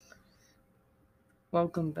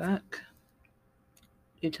Welcome back.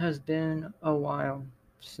 It has been a while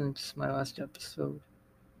since my last episode.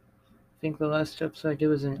 I think the last episode I did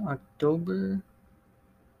was in October.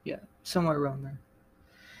 Yeah, somewhere around there.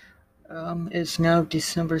 It's now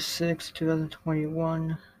December 6th,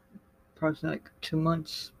 2021. Approximately like 2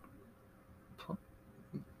 months.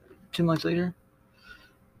 2 months later.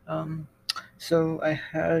 Um, so I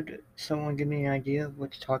had someone give me an idea of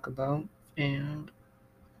what to talk about, and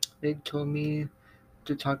they told me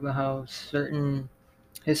to talk about how certain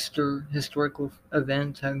historical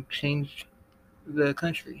events have changed the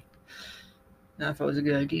country. And I thought it was a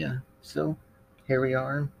good idea. So here we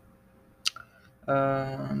are.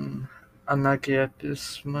 Um, I'm not good at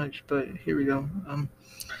this much, but here we go.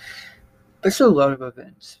 There's a lot of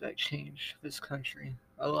events that changed this country.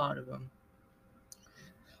 A lot of them.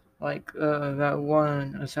 Like that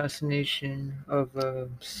one assassination of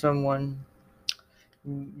someone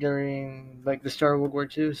during like the start of World War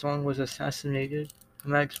II. Someone was assassinated.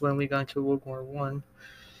 And that's when we got into World War One.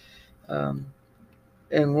 Um,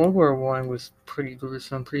 and World War One was pretty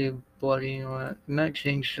gruesome, pretty bloody, and that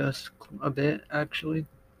changed us a bit actually.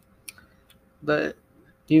 But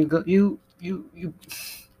you go you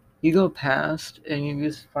go past and you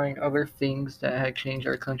just find other things that had changed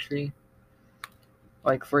our country.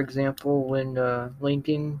 Like for example, when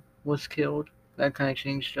Lincoln was killed, that kind of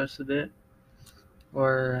changed us a bit.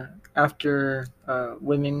 Or after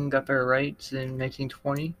women got their rights in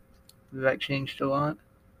 1920, that changed a lot.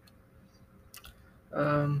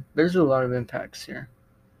 There's a lot of impacts here.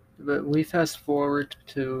 But we fast forward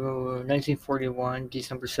to 1941,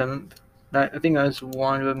 December 7th. I think that was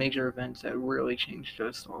one of the major events that really changed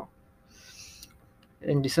us all.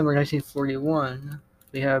 In December 1941,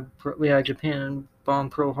 we had Japan bomb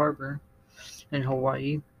Pearl Harbor in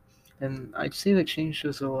Hawaii, and I'd say that changed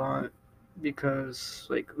us a lot because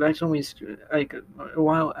like that's only like a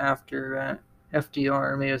while after that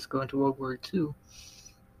FDR made us go into World War II,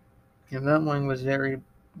 and that one was very,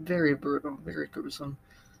 very brutal, very gruesome.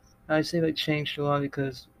 I'd say that changed a lot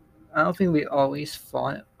because I don't think we always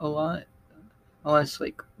fought a lot unless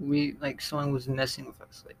like someone was messing with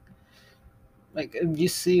us like you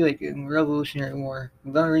see like in Revolutionary War,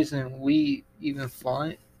 the only reason we even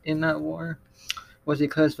fought in that war was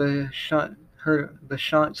because the shots heard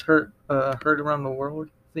around the world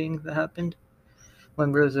thing that happened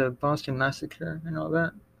when there was a Boston massacre and all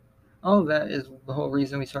that. All of that is the whole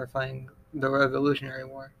reason we started fighting the Revolutionary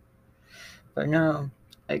War. But now,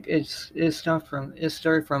 like it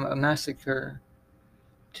started from a massacre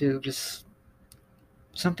to just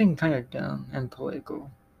something kind of dumb and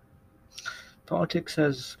political. Politics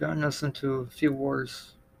has gotten us into a few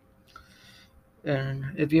wars. And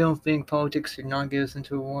if you don't think politics did not get us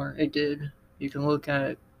into a war, it did. You can look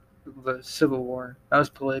at the Civil War. That was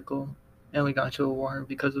political, and we got into a war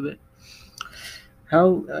because of it.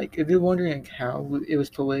 How, like, if you're wondering how it was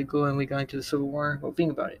political and we got into the Civil War, well,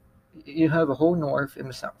 think about it. You have a whole North and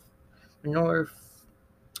the South. The North,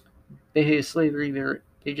 they hated slavery.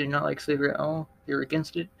 They did not like slavery at all. They were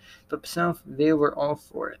against it. But the South, they were all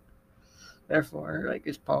for it. Therefore, like,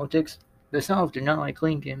 it's politics. The South did not like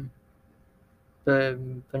Lincoln. The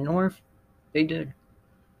North, they did.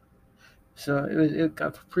 So it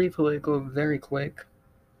got pretty political very quick.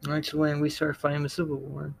 That's when we started fighting the Civil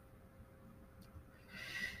War.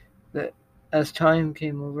 That as time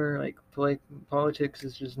came over, like politics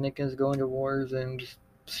is just making us go into wars and just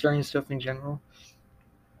starting stuff in general.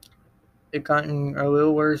 It gotten a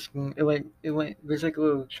little worse. And it went. There's like a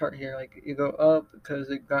little chart here. Like you go up because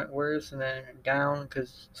it got worse, and then down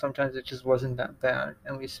because sometimes it just wasn't that bad,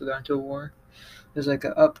 and we still got into a war. There's like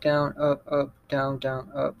a up, down, up, down,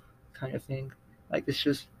 up kind of thing. Like it's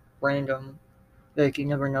just random. Like you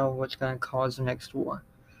never know what's gonna cause the next war.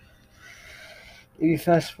 If you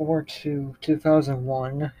fast forward to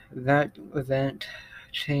 2001, that event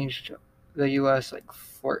changed the U.S. like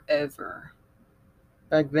forever.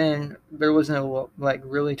 Back then, there wasn't like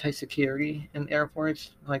really tight security in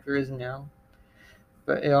airports like there is now,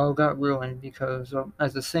 but it all got ruined because,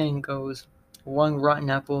 as the saying goes, one rotten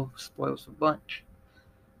apple spoils the bunch.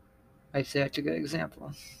 I'd say that's a good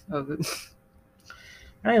example of it.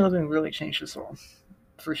 9/11 really changed us all,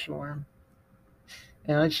 for sure.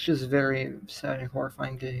 And it's just very sad and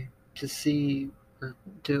horrifying to see or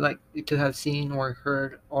to have seen or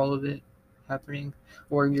heard all of it happening,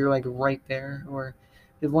 or you're like right there, or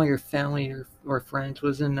if one of your family or friends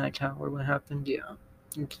was in that tower when it happened. Yeah,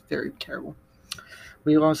 it's very terrible.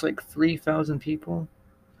 We lost like 3,000 people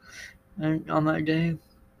on that day,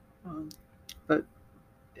 um, but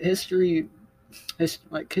history,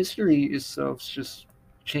 history itself is just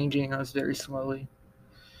changing us very slowly.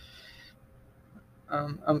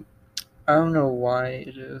 I don't know why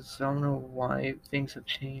it is. I don't know why things have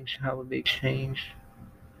changed, how they changed.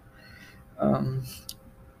 Um,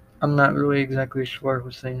 I'm not really exactly sure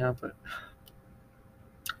who's saying that, but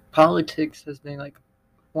politics has been like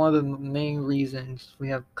one of the main reasons we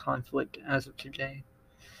have conflict as of today.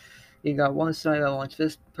 You got one side that wants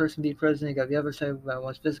this person to be president, you got the other side that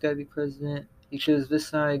wants this guy to be president. You choose this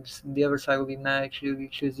side, the other side will be mad at you. You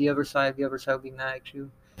choose the other side will be mad at you.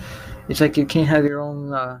 It's like you can't have your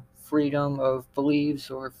own freedom of beliefs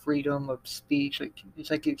or freedom of speech. Like it's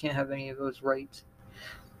like you can't have any of those rights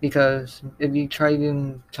because if you try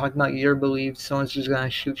to talk about your beliefs, someone's just gonna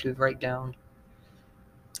shoot you right down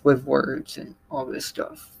with words and all this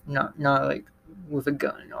stuff. Not like with a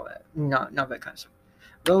gun and all that. Not that kind of stuff.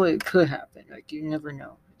 Though it could happen. Like you never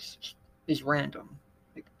know. It's random.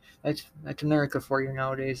 Like that's America for you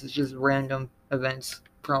nowadays. It's just random events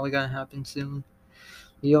probably gonna happen soon.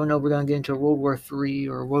 You don't know if we're gonna get into World War III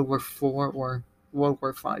or World War IV or World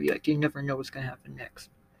War V. Like you never know what's gonna happen next.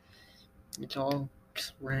 It's all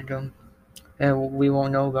just random, and we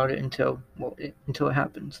won't know about it until until it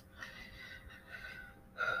happens.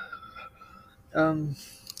 Um,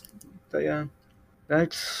 but yeah,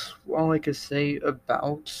 that's all I could say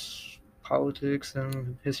about politics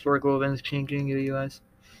and historical events changing the U.S.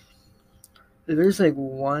 If there's like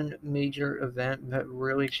one major event that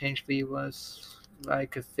really changed the U.S. that I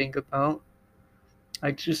could think about,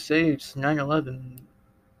 I'd just say it's 9/11.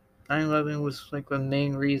 9/11 was like the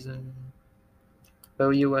main reason the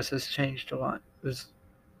U.S. has changed a lot. It was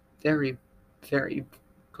very, very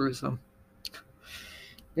gruesome.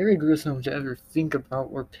 Very gruesome to ever think about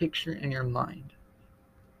or picture in your mind.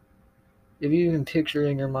 If you even picture it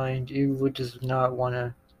in your mind, you would just not want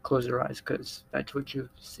to close your eyes because that's what you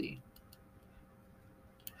see.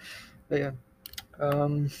 But yeah,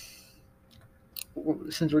 um,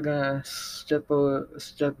 since we're gonna step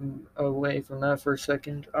away from that for a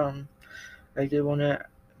second, I did wanna,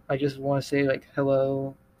 I just want to say like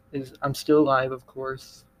hello. I'm still alive, of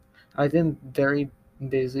course. I've been very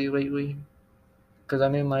busy lately because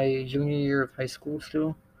I'm in my junior year of high school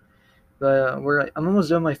still. But I'm almost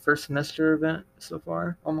done my first semester event so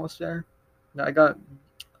far. Almost there. I got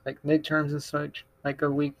like midterms and such like a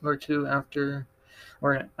week or two after,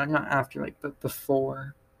 or not after, like but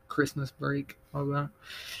before Christmas break. All that.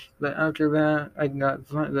 But after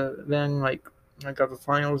that, then like I got the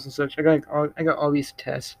finals and such. I got all these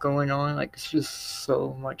tests going on. Like it's just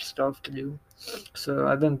so much stuff to do. So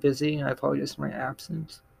I've been busy, and I apologize for my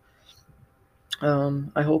absence.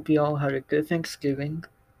 I hope you all had a good Thanksgiving.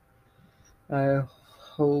 I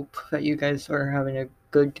hope that you guys are having a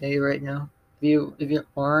good day right now. If you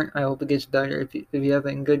aren't, I hope it gets better. If you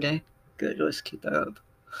having a good day, good. Let's keep that up.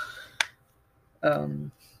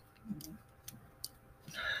 Um,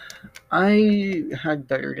 I had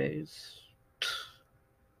better days.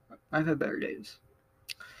 I've had better days.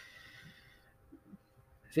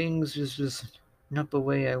 Things just not the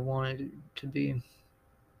way I wanted it to be.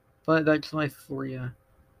 But that's life for you.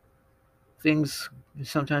 Things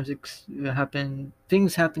sometimes happen.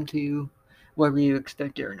 Things happen to you, whether you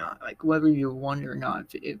expect it or not. Like whether you want it or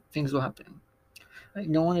not, things will happen. Like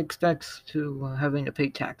no one expects to having to pay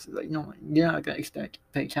taxes. Like no one, you're not gonna expect to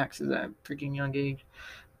pay taxes at a freaking young age.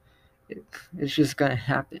 It, it's just gonna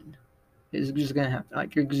happen. It's just gonna happen.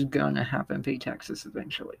 Like you're just gonna have to pay taxes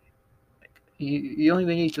eventually. Like you don't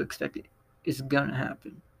even need to expect it. It's gonna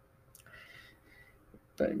happen.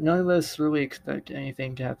 But none of us really expect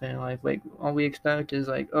anything to happen in life. Like all we expect is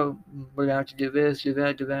like, oh, we're gonna have to do this, do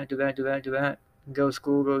that, do that, do that, do that, do that. Go to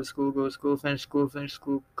school, go to school, go to school, finish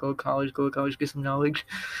school, go to college, get some knowledge,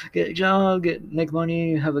 get a job, make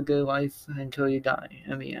money, have a good life until you die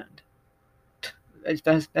in the end.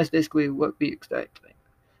 That's basically what we expect. Like,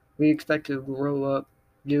 we expect to grow up,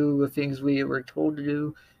 do the things we were told to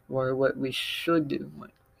do, or what we should do.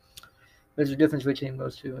 Like, there's a difference between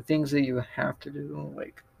those two. Things that you have to do,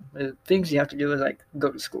 like the things you have to do is like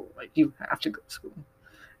go to school. Like you have to go to school.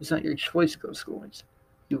 It's not your choice to go to school. It's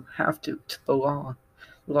you have to. It's the law.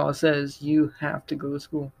 The law says you have to go to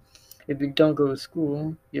school. If you don't go to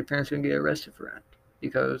school, your parents are gonna get arrested for that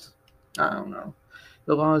because I don't know.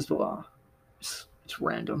 The law is the law. It's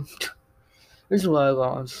random. There's a lot of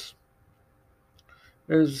laws.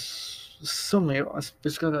 There's so many laws.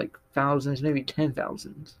 There's got like thousands, maybe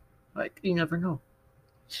 10,000. Like you never know.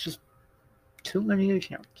 It's just too many to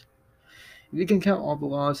count. If you can count all the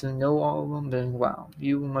laws and know all of them, then wow,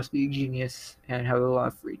 you must be a genius and have a lot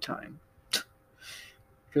of free time.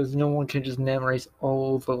 Because no one can just memorize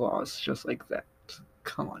all the laws just like that.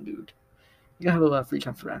 Come on, dude. You gotta have a lot of free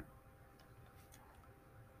time for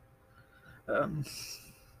that. Um,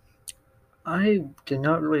 I did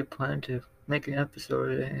not really plan to make an episode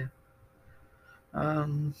today.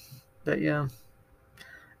 But yeah,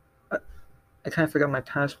 I, I kind of forgot my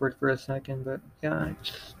password for a second, but yeah,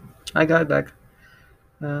 I got it back.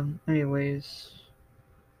 Anyways,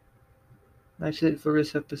 that's it for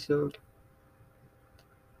this episode.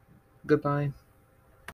 Goodbye.